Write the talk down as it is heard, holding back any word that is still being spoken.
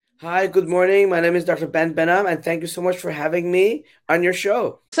Hi, good morning. My name is Dr. Ben Benham, and thank you so much for having me on your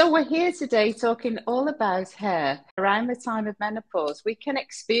show. So, we're here today talking all about hair. Around the time of menopause, we can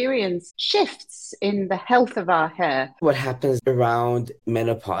experience shifts in the health of our hair. What happens around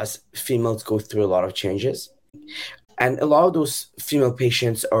menopause, females go through a lot of changes. And a lot of those female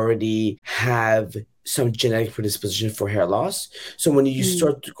patients already have some genetic predisposition for hair loss. So when you Mm.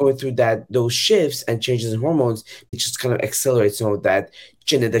 start going through those shifts and changes in hormones, it just kind of accelerates some of that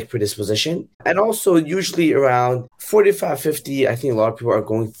genetic predisposition. And also usually around 45, 50, I think a lot of people are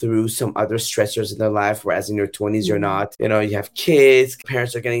going through some other stressors in their life, whereas in your 20s, you're Mm. not. You have kids,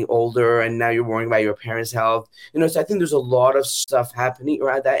 parents are getting older, and now you're worrying about your parents' health. So I think there's a lot of stuff happening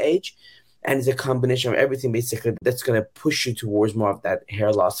around that age. And it's a combination of everything basically that's going to push you towards more of that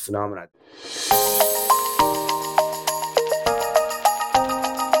hair loss phenomenon.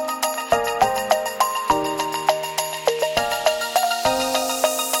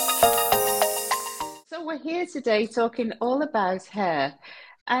 So, we're here today talking all about hair.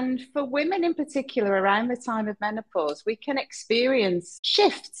 And for women in particular, around the time of menopause, we can experience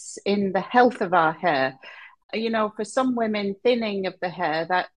shifts in the health of our hair. For some women, thinning of the hair,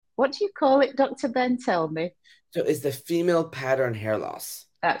 what do you call it, Dr. Ben? Tell me. So it's the female pattern hair loss.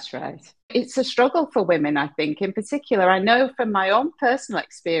 That's right. It's a struggle for women, I think, in particular. I know from my own personal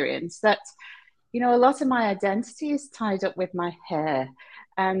experience that, a lot of my identity is tied up with my hair.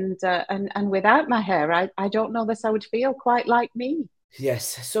 And without my hair, I don't know that I would feel quite like me.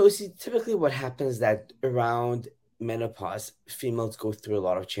 Yes. So see, typically what happens that around menopause, females go through a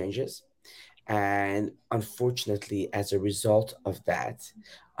lot of changes. And unfortunately, as a result of that,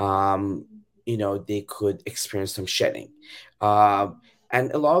 um, they could experience some shedding.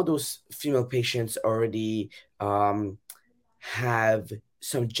 And a lot of those female patients already have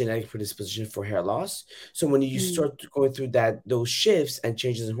some genetic predisposition for hair loss. So when you Mm. start going through those shifts and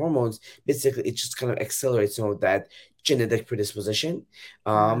changes in hormones, basically it just kind of accelerates some of that genetic predisposition.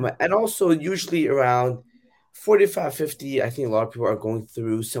 Wow. And also usually around 45, 50, I think a lot of people are going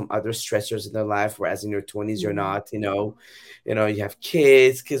through some other stressors in their life, whereas in your 20s, you're Mm. not. You have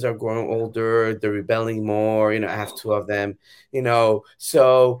kids are growing older, they're rebelling more. I have two of them. And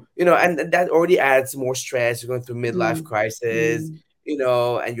that already adds more stress. You're going through midlife Mm. crisis,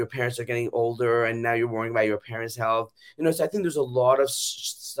 Mm. and your parents are getting older, and now you're worrying about your parents' health. So I think there's a lot of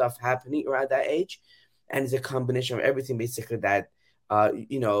stuff happening around that age, and it's a combination of everything basically that's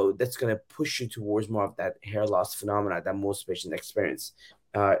going to push you towards more of that hair loss phenomena that most patients experience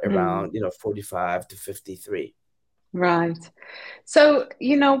Mm. around 45 to 53. Right. So,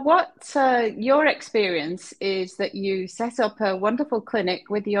 what your experience is that you set up a wonderful clinic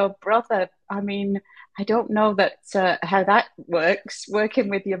with your brother. I mean, I don't know that how that works, working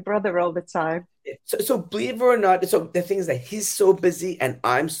with your brother all the time. So believe it or not, so the thing is that he's so busy and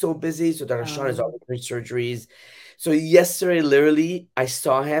I'm so busy. So Dr. Sean is Oh, always doing surgeries. So yesterday, literally, I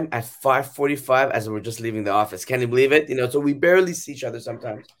saw him at 5:45 as we were just leaving the office. Can you believe it? So we barely see each other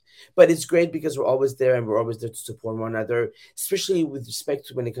sometimes. But it's great because we're always there and we're always there to support one another, especially with respect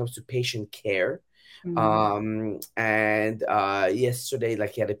to when it comes to patient care. mm, And yesterday,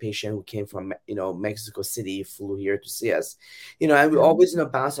 like he had a patient who came from Mexico City, flew here to see us. And we mm, always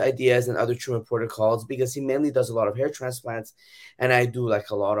bounce ideas and other treatment protocols because he mainly does a lot of hair transplants, and I do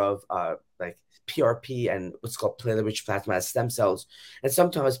like a lot of like PRP and what's called platelet-rich plasma stem cells. And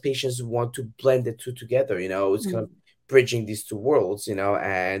sometimes patients want to blend the two together. It's kind of mm. bridging these two worlds.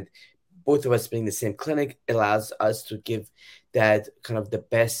 And both of us being the same clinic allows us to give that kind of the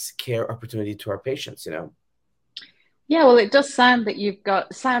best care opportunity to our patients. Yeah, well, it does sound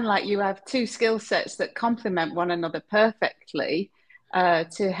like you have two skill sets that complement one another perfectly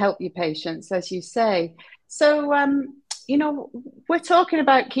to help your patients, as you say. So, you know, we're talking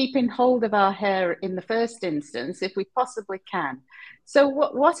about keeping hold of our hair in the first instance, if we possibly can. So,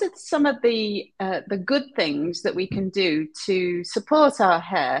 what are some of the good things that we can do to support our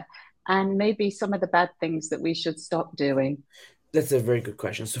hair, and maybe some of the bad things that we should stop doing? That's a very good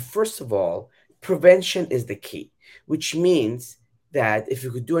question. So first of all, prevention is the key, which means that if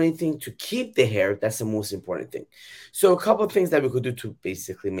you could do anything to keep the hair, that's the most important thing. So a couple of things that we could do to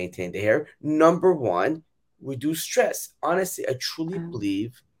basically maintain the hair. Number one, reduce stress. Honestly, I truly Um,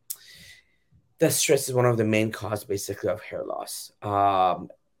 believe that stress is one of the main cause basically of hair loss.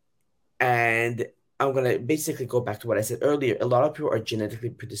 And I'm gonna basically go back to what I said earlier. A lot of people are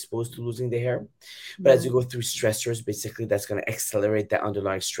genetically predisposed to losing their hair, but as you right. go through stressors, basically that's gonna accelerate the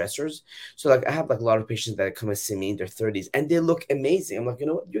underlying stressors. So like I have like a lot of patients that come and see me in their 30s and they look amazing. I'm like, you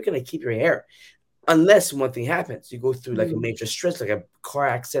know what, you're gonna keep your hair. Unless one thing happens, you go through like a Mm, major stress, like a car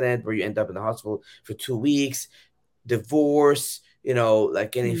accident where you end up in the hospital for 2 weeks, divorce,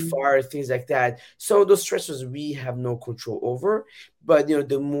 like getting Mm. fired, things like that. Some of those stressors we have no control over, but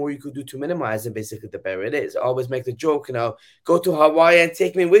the more you could do to minimize it, basically, the better it is. I always make the joke, go to Hawaii and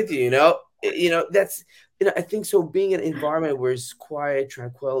take me with you. That's I think so. Being in an environment where it's quiet,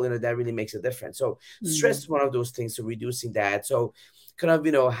 tranquil, that really makes a difference. So stress Mm. is one of those things. So reducing that. So kind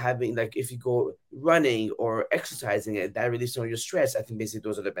of having, like, if you go running or exercising it, that releases some of your stress. I think basically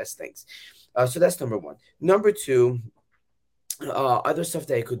those are the best things. So that's number one. Number two, other stuff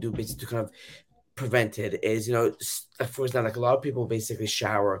that I could do basically to kind of prevent it is, for example, like a lot of people basically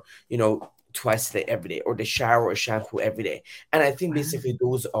shower, twice a day every day, or they shower or shampoo every day. And I think Wow. basically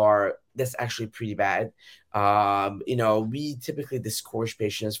that's actually pretty bad. We typically discourage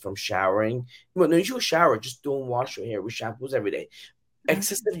patients from showering. Well, no, you shower, just don't wash your hair with shampoos every day.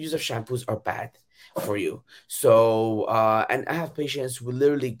 Excessive use of shampoos are bad for you. So, and I have patients who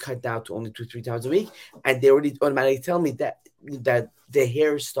literally cut down to only 2, 3 times a week, and they already automatically tell me that their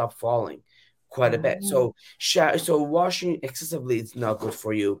hair stopped falling quite a bit. Oh. So washing excessively is not good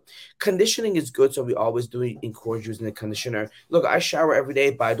for you. Conditioning is good, so we always do encourage using the conditioner. Look, I shower every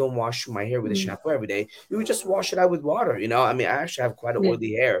day, but I don't wash my hair with a Mm. shampoo every day. You would just wash it out with water. I mean, I actually have quite an Yeah.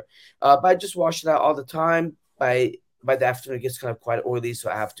 oily hair, but I just wash it out all the time. By the afternoon, it gets kind of quite oily, so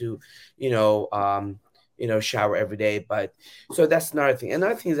I have to, shower every day. But so that's another thing.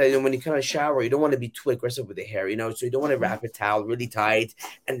 Another thing is that, when you kind of shower, you don't want to be too aggressive with the hair, so you don't want to wrap a towel really tight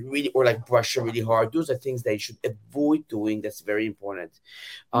and really, or like brush it really hard. Those are things that you should avoid doing. That's very important.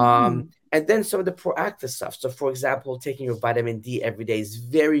 Mm. And then some of the proactive stuff. So, for example, taking your vitamin D every day is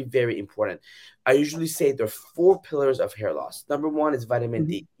very, very important. I usually say there are 4 pillars of hair loss. Number one is vitamin Mm.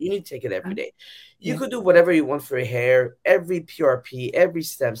 D. You need to take it every Oh, day. You yeah. could do whatever you want for your hair, every PRP, every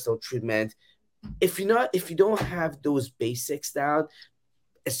stem cell treatment. If you don't have those basics down,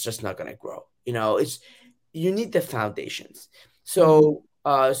 it's just not gonna grow. You need the foundations. Mm.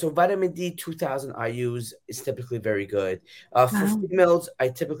 So vitamin D 2000 IU's is typically very good. For Wow. females, I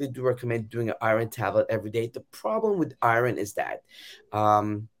typically do recommend doing an iron tablet every day. The problem with iron is that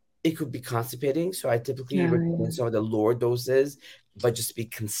um, it could be constipating. So I typically recommend Oh, some of the lower doses, but just be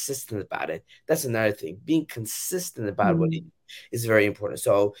consistent about it. That's another thing. Being consistent yeah. about what it Mm. is very important.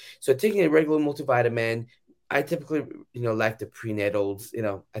 So taking a regular multivitamin, I typically, like the prenatals,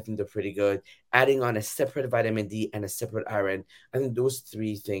 I think they're pretty good. Adding on a separate vitamin D and a separate iron, I think those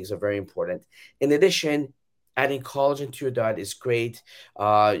 3 things are very important. In addition, adding collagen to your diet is great.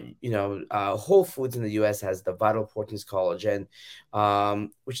 Whole Foods in the US has the Vital Proteins collagen,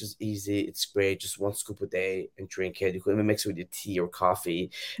 which is easy. It's great. Just 1 scoop a day and drink it. You can even mix it with your tea or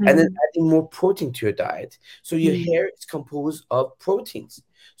coffee. And then Mm. adding more protein to your diet. So your Mm. hair is composed of proteins.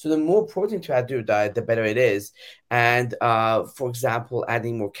 So the more protein to add to your diet, the better it is. And for example,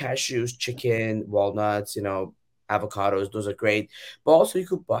 adding more cashews, chicken, walnuts, avocados, those are great. But also you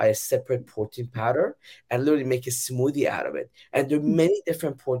could buy a separate protein powder and literally make a smoothie out of it. And there are many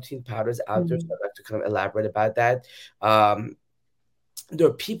different protein powders out there, so Mm. I'd like to kind of elaborate about that. Um, there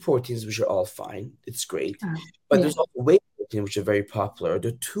are pea proteins, which are all fine. It's great. Oh, But yeah. there's also whey protein, which are very popular.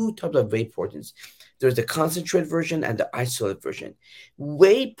 There are 2 types of whey proteins. There's the concentrate version and the isolate version.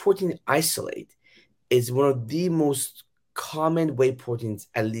 Whey protein isolate is one of the most common whey proteins,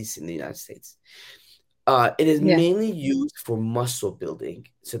 at least in the United States. It is Yeah. mainly used for muscle building,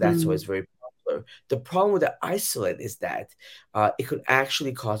 so that's why it's Mm. very popular. The problem with the isolate is that it could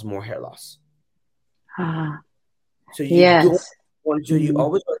actually cause more hair loss. Ah, So you don't yes. want to do, you Mm.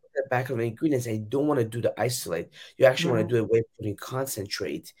 always want to look at the back of the ingredients, and you don't want to do the isolate. You actually want Right. to do a whey protein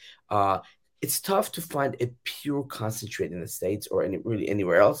concentrate. Uh, it's tough to find a pure concentrate in the States or really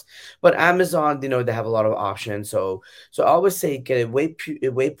anywhere else. But Amazon, they have a lot of options. So I always say get a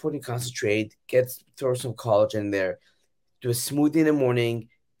whey protein concentrate, throw some collagen in there, do a smoothie in the morning.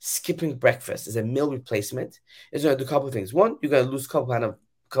 Skipping breakfast is a meal replacement. It's gonna do a couple of things. One, you're gonna lose a couple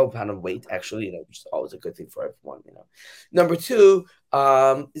pound of weight, actually, which is always a good thing for everyone. Number two,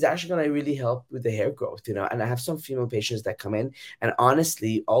 is actually gonna really help with the hair growth. And I have some female patients that come in, and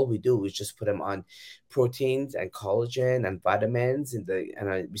honestly, all we do is just put them on proteins and collagen and vitamins,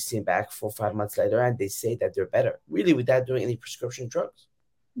 we see them back 4 or 5 months later, and they say that they're better, really, without doing any prescription drugs.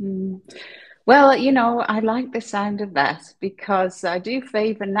 Mm. Well, I like the sound of that because I do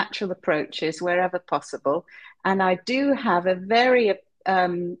favor natural approaches wherever possible. And I do have a very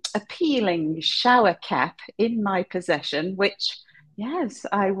appealing shower cap in my possession, which, yes,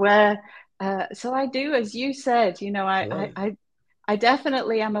 I wear. So I do, as you said, Yeah. I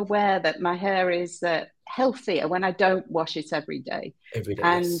definitely am aware that my hair is healthier when I don't wash it every day. Every day,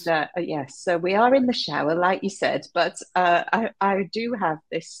 And yes. yes, so we are in the shower, like you said, but I do have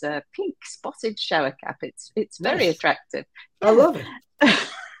this pink spotted shower cap. It's very Nice. attractive. I Yeah. love it.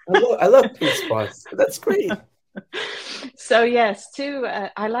 I love pink spots. That's great. So yes, too.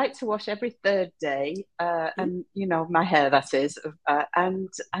 I like to wash every third day, Mhm. and my hair that is,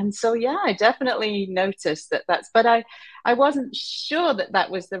 and so yeah, I definitely noticed that that's. But I wasn't sure that that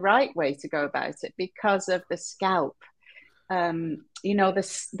was the right way to go about it because of the scalp.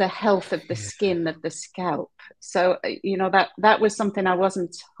 The health of the Yeah, skin of the scalp. So that was something I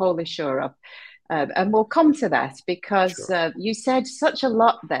wasn't wholly sure of. And we'll come to that because sure. you said such a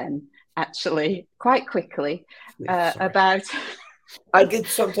lot then, actually, quite quickly, Yeah, sorry. about. I get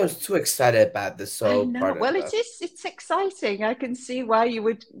sometimes too excited about this, I so know. pardon Well, that. it's exciting. I can see why you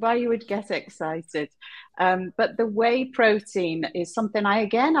would get excited. But the whey protein is something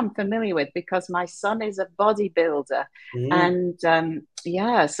I'm familiar with because my son is a bodybuilder, Mm, and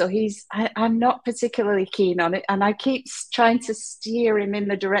yeah, so I'm not particularly keen on it, and I keep trying to steer him in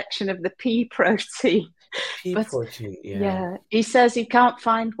the direction of the pea protein. pea But protein, yeah. yeah, he says he can't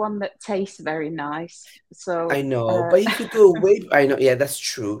find one that tastes very nice. I So know, but he could do a whey. I know, yeah, that's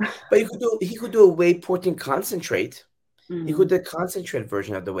true. But he could do a whey protein concentrate. He could mm, do a concentrate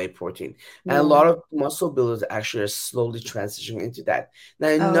version of the whey protein. And a yeah. lot of muscle builders actually are slowly transitioning into that. Now,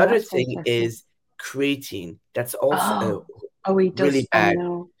 Oh, another that's thing interesting. is creatine. That's also Oh, oh, he really does. Oh bad,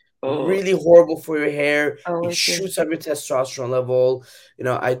 no. Oh, really horrible for your hair. oh, It is it? shoots up your testosterone level.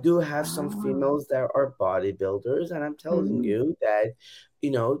 I do have some Oh, females that are bodybuilders, and I'm telling mm, you that,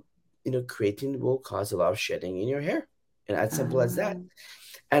 you know, creatine will cause a lot of shedding in your hair. And as simple as that. um,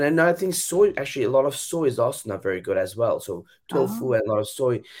 And another thing, soy, actually, a lot of soy is also not very good as well. So tofu oh, and a lot of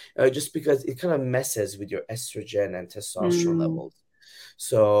soy, just because it kind of messes with your estrogen and testosterone mm, levels.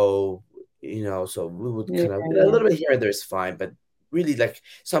 So, so we would yeah, kind of, a yeah. little bit here and there is fine, but really, like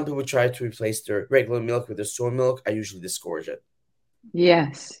some people try to replace their regular milk with their soy milk. I usually discourage it.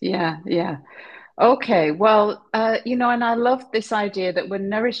 Yes, yeah, yeah. Okay, well, and I love this idea that we're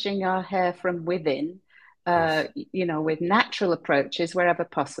nourishing our hair from within, Yes. with natural approaches wherever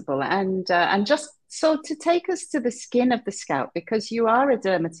possible, and just so to take us to the skin of the scalp, because you are a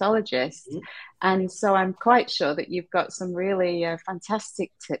dermatologist, Mhm. and so I'm quite sure that you've got some really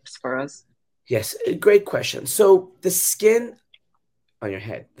fantastic tips for us. Yes, great question. So the skin on your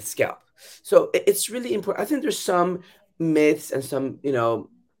head, the scalp. So it's really important. I think there's some myths and some,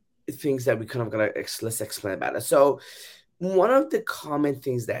 things that we kind of gotta let's explain about it. So one of the common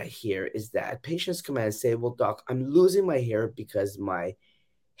things that I hear is that patients come in and say, "Well, doc, I'm losing my hair because my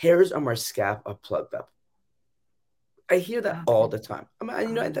hairs on my scalp are plugged up." I hear that all Okay. the time. I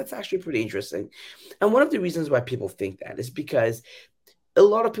mean, Oh, that's actually pretty interesting. And one of the reasons why people think that is because a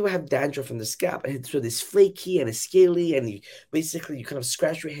lot of people have dandruff on the scalp, and so it's flaky and it's scaly, and you kind of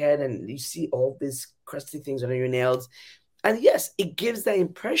scratch your head and you see all these crusty things under your nails. And yes, it gives that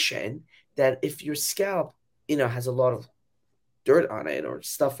impression that if your scalp, has a lot of dirt on it or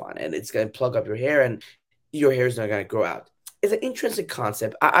stuff on it, it's going to plug up your hair and your hair is not going to grow out. It's an interesting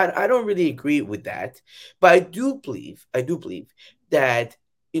concept. I don't really agree with that, but I do believe that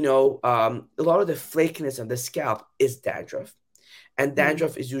a lot of the flakiness of the scalp is dandruff, and mm,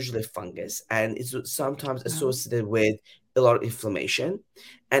 dandruff is usually fungus, and it's sometimes oh, associated with a lot of inflammation,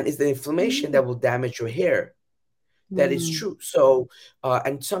 and it's the inflammation mm, that will damage your hair. That is mm, true. So,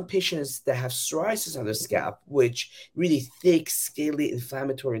 and some patients that have psoriasis on the scalp, which really thick, scaly,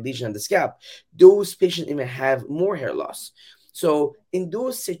 inflammatory lesion on the scalp, those patients even have more hair loss. So, in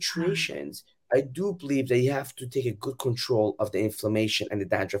those ah, situations, I do believe that you have to take a good control of the inflammation and the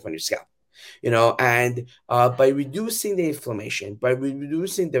dandruff on your scalp. And by reducing the inflammation, by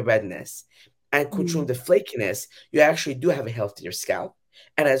reducing the redness, and controlling mm. the flakiness, you actually do have a healthier scalp.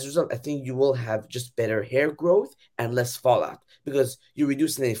 And as a result, I think you will have just better hair growth and less fallout because you're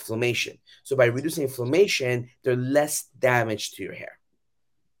reducing the inflammation. So by reducing inflammation, there's less damage to your hair.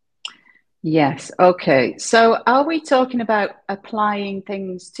 Yes. Okay. So are we talking about applying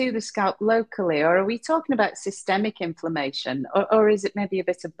things to the scalp locally, or are we talking about systemic inflammation, or is it maybe a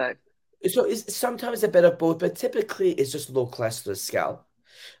bit of both? So it's sometimes a bit of both, but typically it's just localized to the scalp.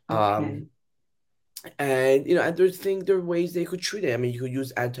 Okay. Um, and there are ways they could treat it. I mean, you could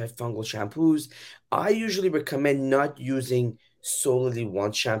use antifungal shampoos. I usually recommend not using solely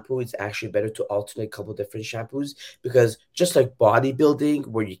one shampoo. It's actually better to alternate a couple different shampoos because just like bodybuilding,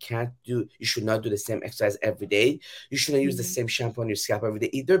 where you should not do the same exercise every day. You shouldn't use the Mm. same shampoo on your scalp every day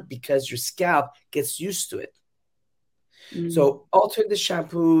either because your scalp gets used to it. Mm. So alter the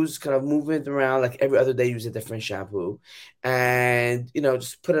shampoos, kind of move it around like every other day, use a different shampoo, and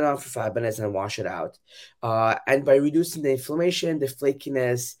just put it on for 5 minutes and wash it out. And by reducing the inflammation, the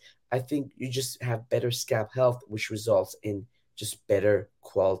flakiness, I think you just have better scalp health, which results in just better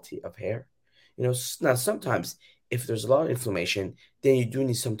quality of hair. Now sometimes if there's a lot of inflammation, then you do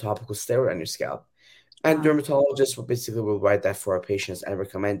need some topical steroid on your scalp. And Ah. dermatologists will basically will write that for our patients and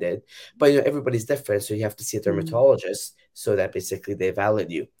recommend it. But everybody's different, so you have to see a Mm. dermatologist so that basically they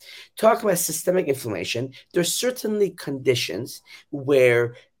validate you. Talk about systemic inflammation. There's certainly conditions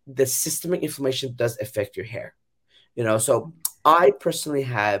where the systemic inflammation does affect your hair. So I personally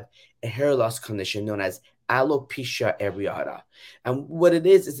have a hair loss condition known as alopecia areata. And what it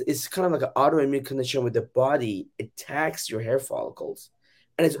is it's kind of like an autoimmune condition where the body attacks your hair follicles.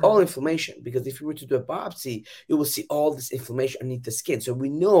 And it's all Ah. inflammation because if you were to do a biopsy, you will see all this inflammation underneath the skin. So we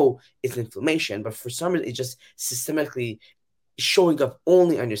know it's inflammation, but for some reason, it's just systemically showing up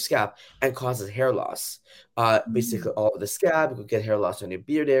only on your scalp and causes hair loss. Basically, Mm. all of the scalp, you could get hair loss on your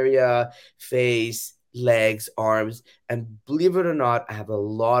beard area, face, legs, arms. And believe it or not, I have a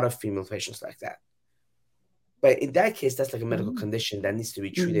lot of female patients like that. But in that case, that's like a medical Oh. condition that needs to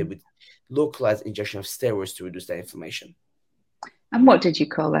be treated Mm. with localized injection of steroids to reduce that inflammation. And what did you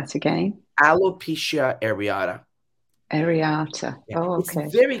call that again? Alopecia areata. Areata. Yeah, Oh, it's okay.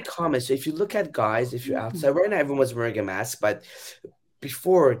 very common. So if you look at guys, if you're outside, Mm. right now everyone's wearing a mask, but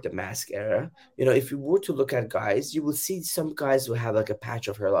before the mask era, if you were to look at guys, you will see some guys will have like a patch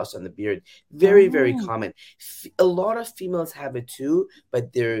of hair loss on the beard. Very, very Oh. common. A lot of females have it too,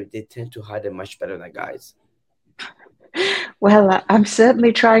 but they tend to hide it much better than guys. Well, I'm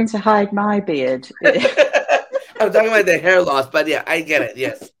certainly trying to hide my beard. I'm talking about the hair loss, but yeah, I get it.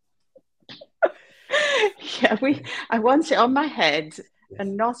 Yes. Yeah, I want it on my head Yes.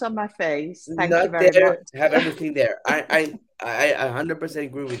 and not on my face. Thank you Not very much. there, have everything there. I 100%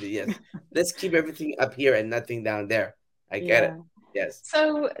 agree with you. Yes. Let's keep everything up here and nothing down there. I get it. Yeah. Yes.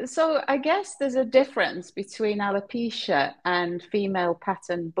 So I guess there's a difference between alopecia and female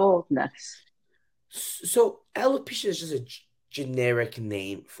pattern baldness. So alopecia is just a generic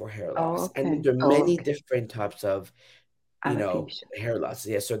name for hair Oh, loss, and okay. there are Oh, many okay. different types of Alopecia. hair loss.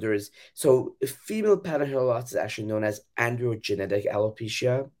 Yeah, so there is so female pattern hair loss is actually known as androgenetic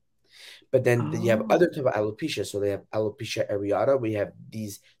alopecia. But then you have Oh. other type of alopecia. So they have alopecia areata, where you have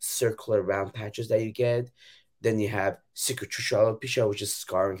these circular round patches that you get. Then you have cicatricial alopecia, which is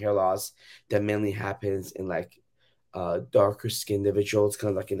scarring hair loss that mainly happens in like darker skin individuals,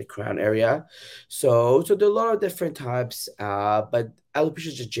 kind of like in the crown area. So there are a lot of different types, but alopecia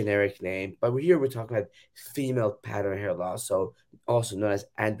is just a generic name. But we're talking about female pattern hair loss, so also known as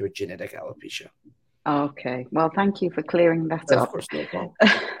androgenetic alopecia. Okay. Well, thank you for clearing that Of up. course, no problem.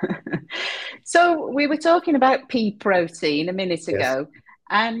 So we were talking about pea protein a minute Yes. ago,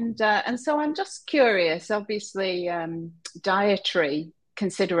 and so I'm just curious. Obviously, dietary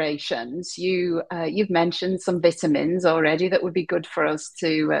considerations. You've mentioned some vitamins already that would be good for us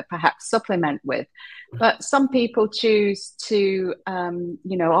to perhaps supplement with, but some people choose to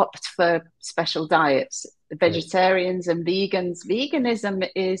opt for special diets. Right. Vegetarians and vegans. Veganism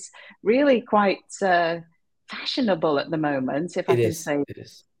is really quite fashionable at the moment, if I It can is. say. It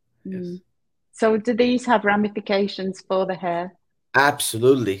is. Yes. Mm. So, do these have ramifications for the hair?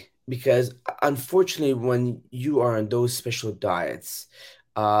 Absolutely. Because unfortunately, when you are on those special diets,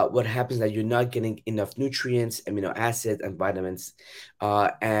 what happens is that you're not getting enough nutrients, amino acids, and vitamins,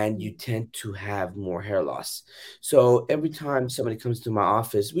 and you Mm. tend to have more hair loss. So every time somebody comes to my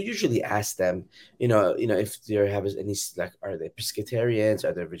office, we usually ask them, if they have any like, are they pescatarians,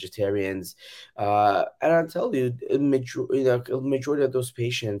 are they vegetarians? And I'll tell you, a majority of those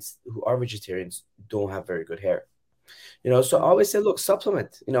patients who are vegetarians don't have very good hair. So I always say, look,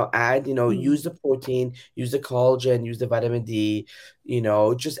 supplement, add, Mm. use the protein, use the collagen, use the vitamin D,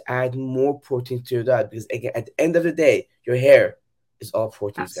 just add more protein to your diet because again, at the end of the day, your hair is all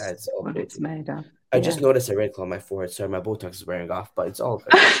proteins, That's guys. It's all what it's protein. made of. I just Yeah. noticed a wrinkle on my forehead. Sorry, my Botox is wearing off, but it's all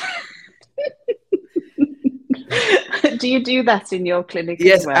good. Do you do that in your clinic as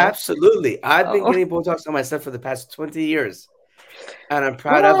Yes, well? absolutely. I've been Oh, getting Botox on myself for the past 20 years, and I'm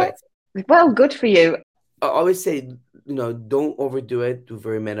proud of well, it. well, good for you. I always say, don't overdo it, do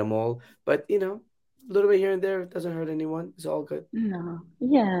very minimal, but a little bit here and there. It doesn't hurt anyone. It's all good. No,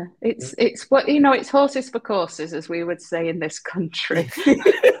 yeah, Yeah. it's what it's horses for courses, as we would say in this country,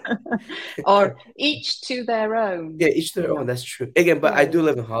 or each to their own. Yeah, each their You own. know, That's true. Again, but I yeah. do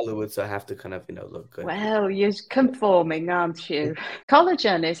live in Hollywood, so I have to kind of, look good. Well, you're conforming, aren't you?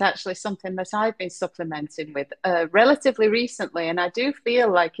 Collagen is actually something that I've been supplementing with relatively recently, and I do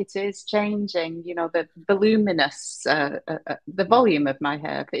feel like it is changing, the voluminous, the volume of my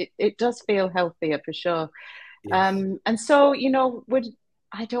hair. It does feel healthier for sure. Yes. And so,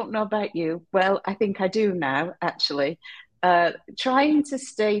 I don't know about you. Well, I think I do now, actually. Trying to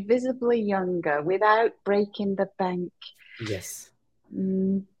stay visibly younger without breaking the bank. Yes.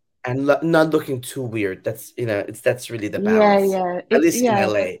 Mm, And not looking too weird. That's really the yeah, balance. yeah. At It, least in yeah.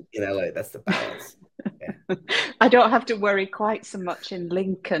 LA. In LA, that's the balance. Yeah. I don't have to worry quite so much in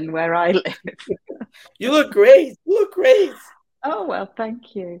Lincoln where I live. You look great. You look great. Oh, well,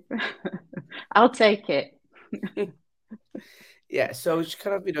 thank you. I'll take it. Yeah, so it's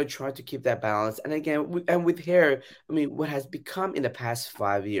kind of, trying to keep that balance. And again, and with hair, I mean, what has become in the past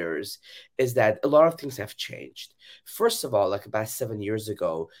 5 years is that a lot of things have changed. First of all, like about 7 years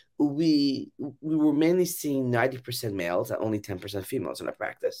ago, we were mainly seeing 90% males and only 10% females in our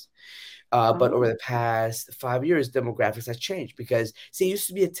practice. But over Oh. the past 5 years, demographics have changed because, see, it used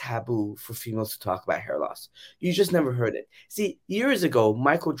to be a taboo for females to talk about hair loss. You just never heard it. See, years ago,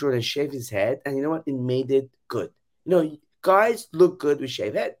 Michael Jordan shaved his head, and you know what? It made it good. Guys look good with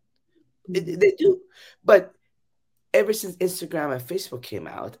shaved head. Mm. They do. But ever since Instagram and Facebook came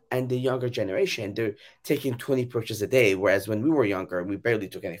out, and the younger generation, they're taking 20 pictures a day, whereas when we were younger, we barely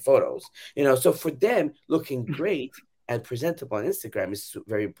took any photos. So for them, looking great and presentable on Instagram is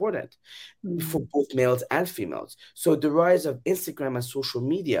very important for Mm. both males and females. So the rise of Instagram and social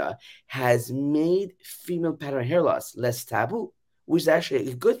media has made female pattern hair loss less taboo, which is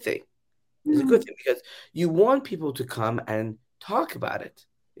actually a good thing. It's a good Mm. thing because you want people to come and talk about it,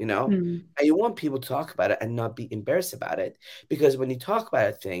 Mm. and you want people to talk about it and not be embarrassed about it. Because when you talk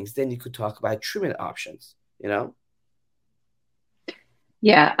about things, then you could talk about treatment options.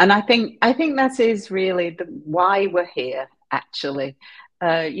 Yeah, and I think that is really why we're here, actually.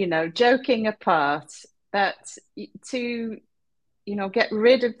 Joking apart, that to get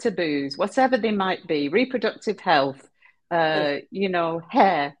rid of taboos, whatever they might be, reproductive health, Yeah,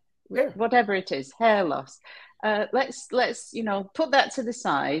 hair, yeah. whatever it is, hair loss. Let's put that to the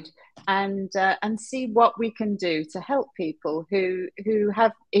side and see what we can do to help people who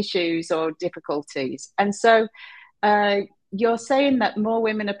have issues or difficulties. And so uh, you're saying that more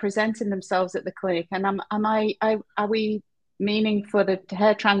women are presenting themselves at the clinic, and are we meaning for the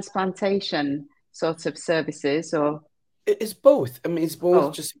hair transplantation sort of services or It's both. I mean, it's both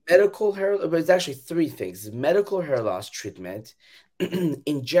oh, just medical hair, but it's actually three things: medical hair loss treatment,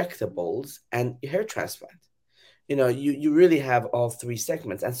 injectables, and hair transplant. You really have all three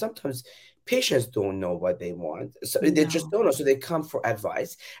segments, and sometimes patients don't know what they want, so they just no, don't know, so they come for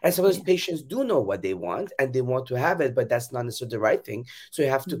advice. And sometimes yeah, patients do know what they want and they want to have it, but that's not necessarily the right thing, so you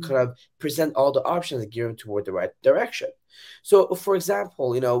have to kind mm, of present all the options and gear them toward the right direction. So for example,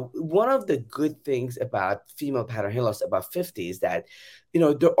 one of the good things about female pattern hair loss above 50 is that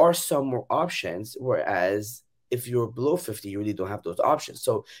there are some more options, whereas if you're below 50, you really don't have those options.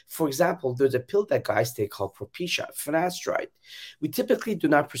 So, for example, there's a pill that guys take called Propecia, finasteride. We typically do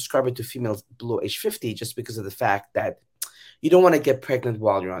not prescribe it to females below age 50 just because of the fact that you don't want to get pregnant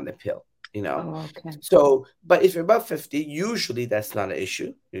while you're on the pill, you know? oh, okay. So, but if you're above 50, usually that's not an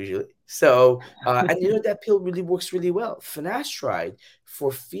issue, usually. So, and that pill really works really well. Finasteride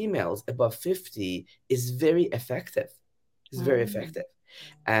for females above 50 is very effective. It's very Um, effective.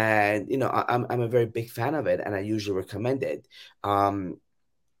 And I'm a very big fan of it, and I usually recommend it.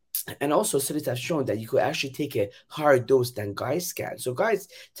 And also, studies have shown that you could actually take a higher dose than guys can. So guys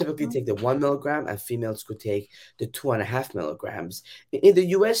typically take the 1 milligram, and females could take the 2.5 milligrams. In the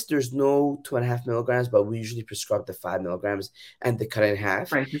US, there's no 2.5 milligrams, but we usually prescribe the 5 milligrams and they cut it in half.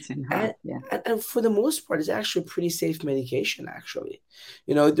 break it in half, And, yeah. and for the most part, it's actually a pretty safe medication, actually.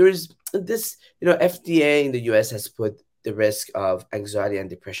 There's this, FDA in the US has put the risk of anxiety and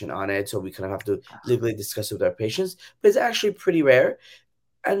depression on it. So we kind of have to legally discuss it with our patients, but it's actually pretty rare.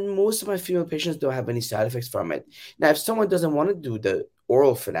 And most of my female patients don't have any side effects from it. Now, if someone doesn't want to do the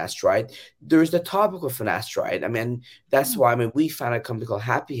oral finasteride, there's the topical finasteride. I mean, that's Oh, why we found a company called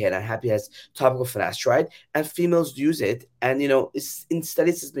Happy Head, and Happy has topical finasteride, and females use it. And it's in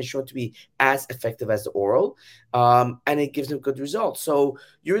studies it's been shown to be as effective as the oral, and it gives them good results. So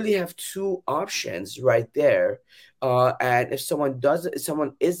you really have two options right there. And if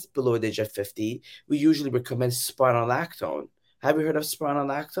someone is below the age of 50, we usually recommend spironolactone. Have you heard of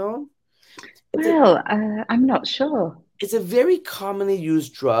spironolactone? It's a Well, I'm not sure. it's a very commonly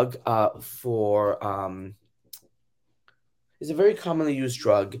used drug it's a very commonly used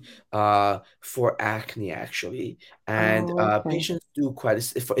drug for acne, actually. And Oh, okay. patients do quite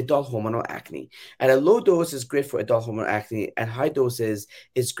for adult hormonal acne. At a low dose is great for adult hormonal acne. At high doses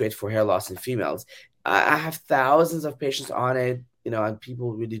is great for hair loss in females. I have thousands of patients on it, and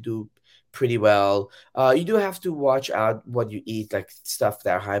people really do pretty well. You do have to watch out what you eat, like stuff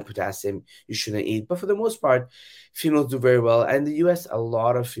that are high in potassium you shouldn't eat. But for the most part, females do very well. And in the US, a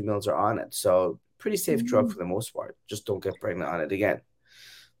lot of females are on it. So pretty safe drug Mm. for the most part. Just don't get pregnant on it again.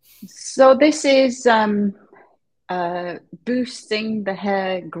 So this is uh, boosting the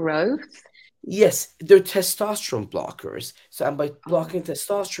hair growth. Yes, they're testosterone blockers. So, and by Oh, blocking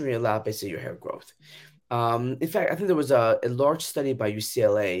testosterone, you allow basically your hair growth. In fact, I think there was a large study by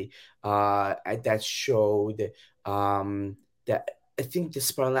UCLA that showed that I think the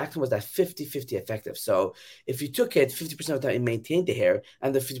spironolactone was at 50-50 effective. So if you took it 50% of the time, it maintained the hair,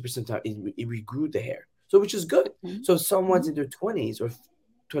 and the 50% of the time, it regrew the hair. So, which is good. okay. So, if someone's in Mm. their 20s or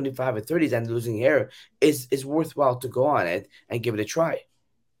 25 or 30s and losing hair is worthwhile to go on it and give it a try.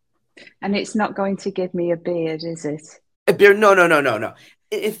 And it's not going to give me a beard, is it? A beer? No, no, no, no, no.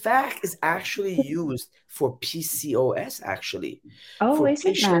 In fact, it's actually used for PCOS, actually, Oh, for is it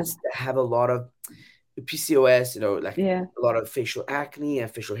now? patients that have a lot of PCOS, like Yeah. a lot of facial acne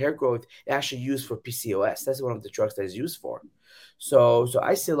and facial hair growth, actually used for PCOS. That's one of the drugs that is used for. So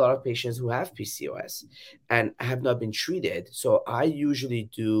I see a lot of patients who have PCOS and have not been treated. So I usually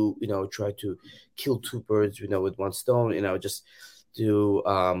do, try to kill two birds, with one stone, just to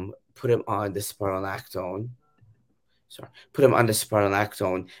put them on the spironolactone. Sorry, put them on the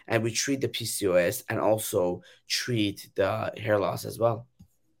spironolactone, and we treat the PCOS and also treat the hair loss as well.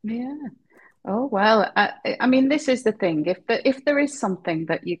 Yeah. Oh, well, I mean, this is the thing. If there is something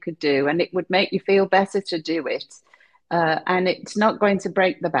that you could do and it would make you feel better to do it, and it's not going to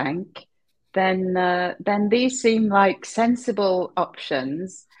break the bank, then these seem like sensible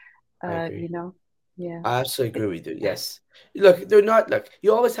options. I agree. You know, yeah. I absolutely agree with you. Yes. Look, they're not look,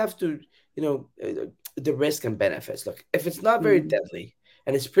 you always have to, the risk and benefits. Look, if it's not very Mm. deadly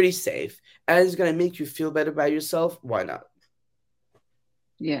and it's pretty safe and it's going to make you feel better about yourself, why not?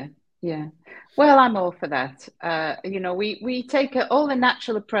 Yeah, yeah. Well, I'm all for that. We take all the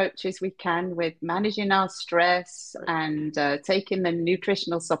natural approaches we can with managing our stress Right. and taking the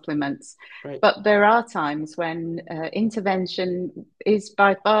nutritional supplements. Right. But there are times when intervention is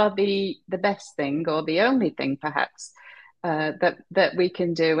by far the best thing or the only thing, perhaps, that we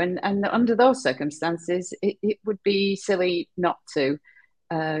can do. And under those circumstances, it would be silly not to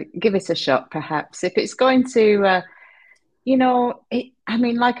give it a shot, perhaps. If it's going to I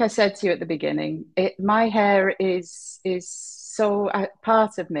mean, like I said to you at the beginning, my hair is so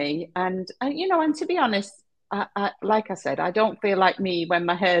part of me, and to be honest, like I said, I don't feel like me when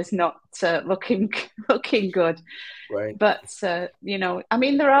my hair's not looking looking good. Right. But I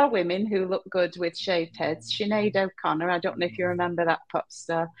mean, there are women who look good with shaved heads. Sinead O'Connor, I don't know if you remember that pop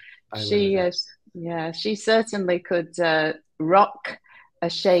star. I remember that. Yeah, she certainly could rock a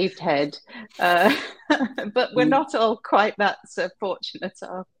shaved head. Uh, but we're Mm, not all quite that fortunate,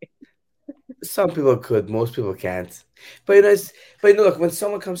 are we? Some people could, most people can't. But look, when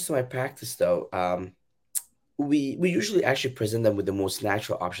someone comes to my practice though, we usually actually present them with the most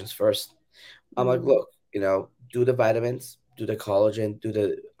natural options first. I'm like, Mm. look, do the vitamins, do the collagen, do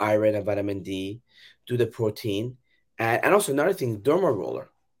the iron and vitamin D, do the protein, and also another thing, derma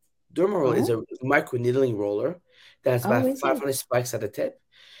roller. Derma roller is Oh, a micro needling roller that has oh, about is it? 500 spikes at the tip,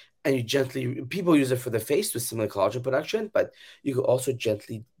 and you gently people use it for the face to stimulate collagen production, but you can also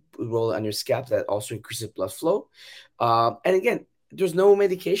gently roll it on your scalp that also increases blood flow. And again, there's no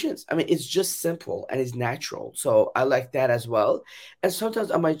medications. I mean, it's just simple and it's natural. So I like that as well. And sometimes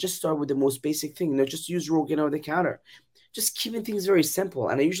I might just start with the most basic thing, just use Rogaine over the counter, just keeping things very simple.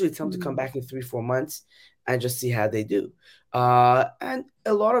 And I usually tell them to come Mm. back in 3-4 months and just see how they do. And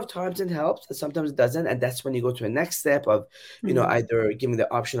a lot of times it helps, and sometimes it doesn't. And that's when you go to a next step of, Mm. either giving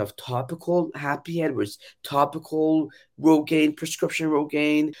the option of topical Happy Head, which is topical Rogaine, prescription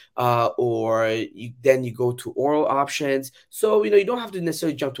Rogaine, or then you go to oral options. So, you don't have to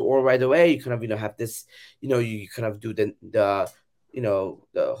necessarily jump to oral right away. You kind of, have this, you kind of do the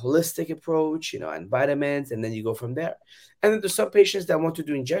holistic approach, and vitamins, and then you go from there. And then there's some patients that want to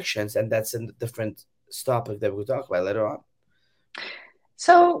do injections, and that's a different topic that we'll talk about later on.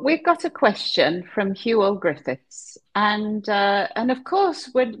 So we've got a question from Hugh Griffiths, and of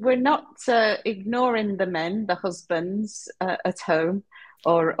course we're not ignoring the men, the husbands at home.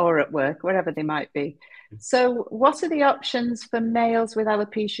 or at work, wherever they might be. So, what are the options for males with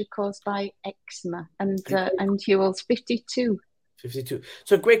alopecia caused by eczema and Hewell's 52? 52.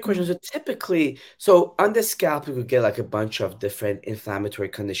 So great question. So typically, so on the scalp, you could get like a bunch of different inflammatory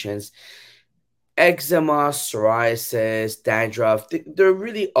conditions. Eczema, psoriasis, dandruff, they're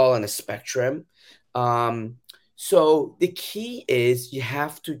really all on a spectrum. Um, so the key is you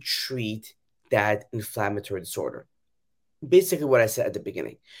have to treat that inflammatory disorder. Basically what I said at the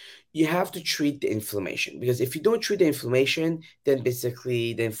beginning. You have to treat the inflammation because if you don't treat the inflammation, then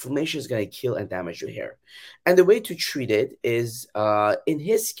basically the inflammation is going to kill and damage your hair. And the way to treat it is, in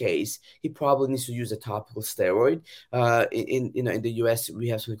his case, he probably needs to use a topical steroid. In the US, we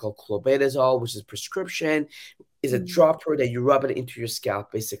have something called clobetasol, which is prescription. Is a dropper that you rub it into your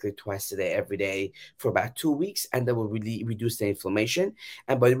scalp basically twice a day, every day for about 2 weeks, and that will really reduce the inflammation.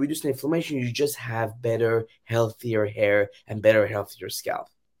 And by reducing the inflammation, you just have better, healthier hair and better, healthier scalp.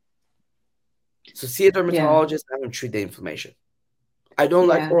 So see a dermatologist and treat the inflammation. I don't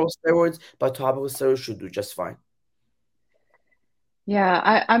like oral steroids, but topical steroids should do just fine.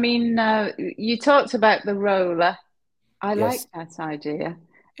 Yeah, I mean, you talked about the roller. I like Yes, that idea.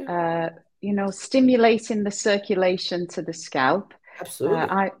 Stimulating the circulation to the scalp. absolutely.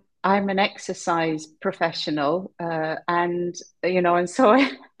 I'm an exercise professional, and so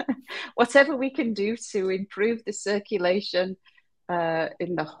whatever we can do to improve the circulation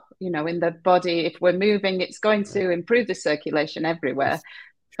in the body, if we're moving, it's going to improve the circulation everywhere. Yes,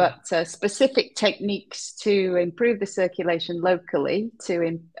 But specific techniques to improve the circulation locally,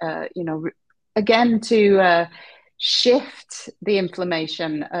 to shift the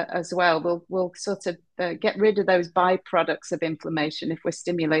inflammation as well. We'll sort of get rid of those byproducts of inflammation if we're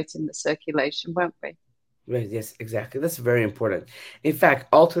stimulating the circulation, won't we? right, yes, exactly. That's very important. In fact,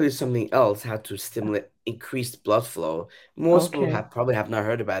 I'll tell you something else, how to stimulate increased blood flow. Most people Okay. probably have not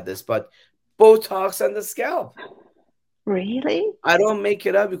heard about this, but Botox on the scalp. Really? I don't make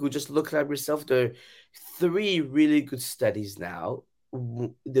it up. You could just look it up yourself. There are three really good studies now.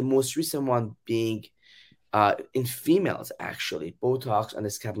 The most recent one being in females, actually, Botox on the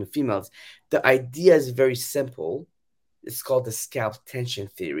scalp in females. The idea is very simple. It's called the scalp tension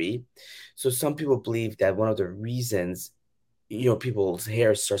theory. So some people believe that one of the reasons people's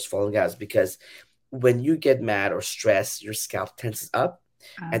hair starts falling out is because when you get mad or stressed, your scalp tenses up,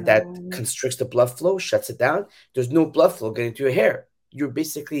 and that Um, constricts the blood flow, shuts it down. There's no blood flow getting to your hair. You're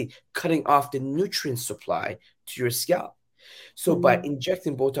basically cutting off the nutrient supply to your scalp. So by mm,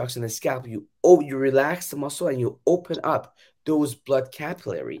 injecting Botox in the scalp, you relax the muscle and you open up those blood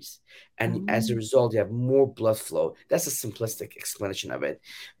capillaries, and as a um, result, you have more blood flow. That's a simplistic explanation of it.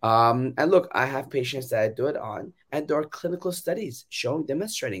 And look, I have patients that I do it on, and there are clinical studies showing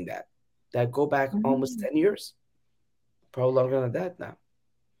demonstrating that go back almost mm. 10 years, probably longer than that now.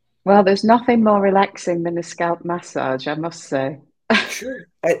 Well, there's nothing more relaxing than a scalp massage, I must say. Sure.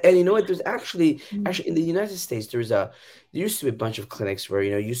 And you know what? There's Mm, actually in the United States, there used to be a bunch of clinics where,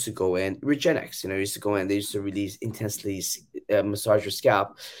 you used to go in, Regenex, used to go in, they used to really intensely massage your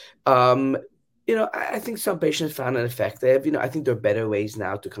scalp. Um, I think some patients found it effective. I think there are better ways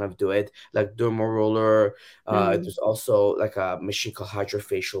now to kind of do it, like dermal roller. mm. There's also like a machine called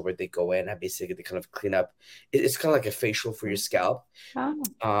hydrofacial where they go in and basically they kind of clean up. It's kind of like a facial for your scalp, Oh.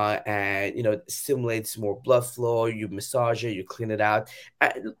 and stimulates more blood flow. You massage it, you clean it out.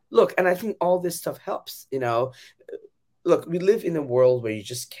 Look, and I think all this stuff helps. Look, we live in a world where you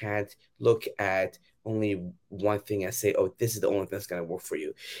just can't look at only one thing and say, oh, this is the only thing that's going to work for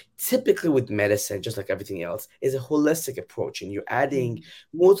you. Typically with medicine, just like everything else, is a holistic approach, and you're adding Mm,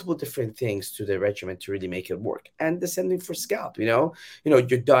 multiple different things to the regimen to really make it work. And the same thing for scalp. Your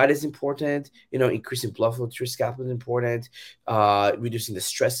diet is important. Increasing blood flow to your scalp is important. Reducing the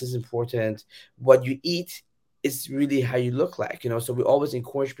stress is important. What you eat is really how you look like. So we always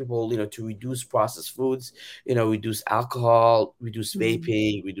encourage people, to reduce processed foods, reduce alcohol, reduce mm.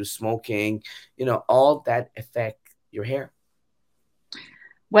 vaping, reduce smoking, all that affect your hair.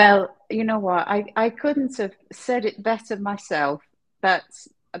 Well, you know what? I couldn't have said it better myself. That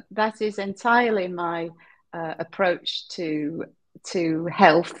is entirely my approach to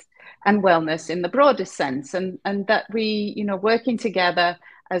health and wellness in the broadest sense, and that we, working together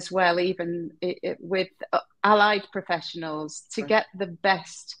as well, even with allied professionals to Right. get the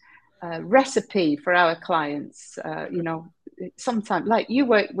best recipe for our clients. Sometimes, like you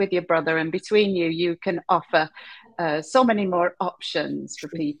work with your brother, and between you, you can offer so many more options for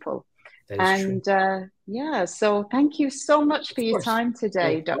True. people. That is true. And yeah, so thank you so much for Of your course. time No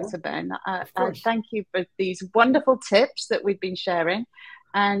today, problem. Dr. Ben. Of I course. thank you for these wonderful tips that we've been sharing.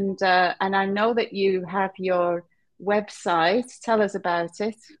 And I know that you have your website. Tell us about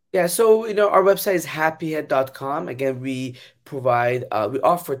it. Yeah, so our website is happyhead.com. Again, we provide we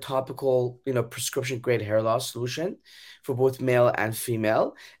offer topical, prescription grade hair loss solution for both male and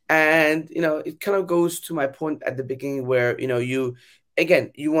female. And it kind of goes to my point at the beginning where,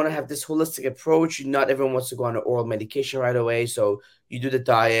 you want to have this holistic approach. Not everyone wants to go on an oral medication right away. So you do the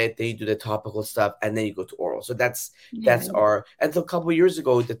diet, then you do the topical stuff, and then you go to oral. So that's Yeah. our until a couple of years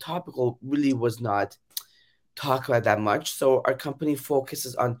ago, the topical really was not talk about that much. So our company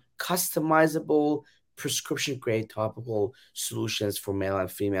focuses on customizable prescription grade topical solutions for male and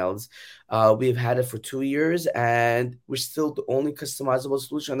females. We've had it for 2 years and we're still the only customizable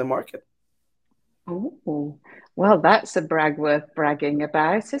solution on the market. Oh, well, that's a brag worth bragging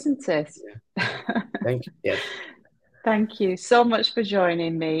about, isn't it? Yeah. Thank you. Yes. Thank you so much for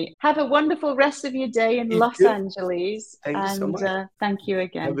joining me. Have a wonderful rest of your day in You Los too. Angeles. Thank you so And much. thank you Have a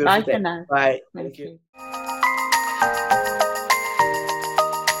again. beautiful Bye for day. now. Bye. Thank Thank you. you.